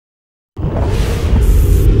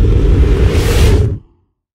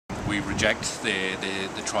reject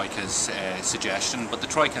the Troika's suggestion, but the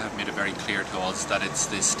Troika have made it very clear to us that it's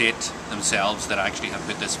the state themselves that actually have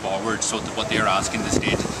put this forward, so that what they're asking the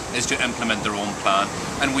state is to implement their own plan.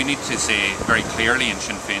 And we need to say very clearly in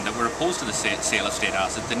Sinn Féin that we're opposed to the sale of state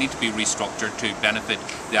assets. They need to be restructured to benefit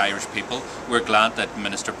the Irish people. We're glad that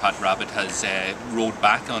Minister Pat Rabbitte has rolled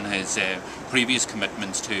back on his previous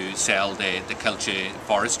commitments to sell the Kilche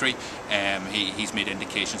forestry. He's made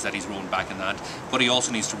indications that he's rolling back on that, but he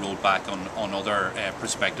also needs to roll back on other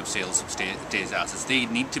prospective sales of state assets. They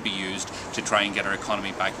need to be used to try and get our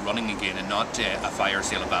economy back running again, and not a fire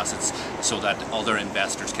sale of assets, so that other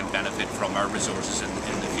investors can benefit from our resources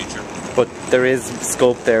in the future. But there is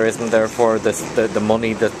scope there, isn't there, for the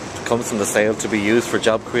money that comes from the sale to be used for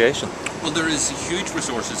job creation? Well, there is huge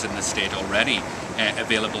resources in the state already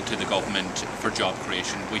available to the government for job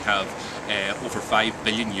creation. We have over €5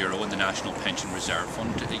 billion in the National Pension Reserve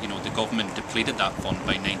Fund. The government depleted that fund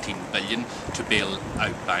by 19 billion to bail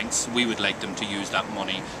out banks. We would like them to use that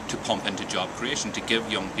money to pump into job creation, to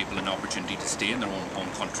give young people an opportunity to stay in their own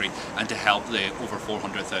home country, and to help the over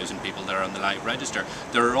 400,000 people that are on the live register.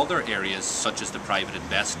 There are other areas such as the private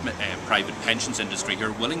pensions industry who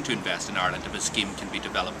are willing to invest in Ireland if a scheme can be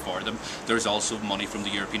developed for them. There's also money from the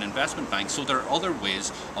European Investment Bank. So there are other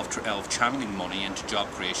ways of channeling money into job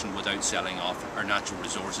creation without selling off our natural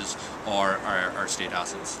resources or our state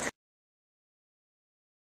assets.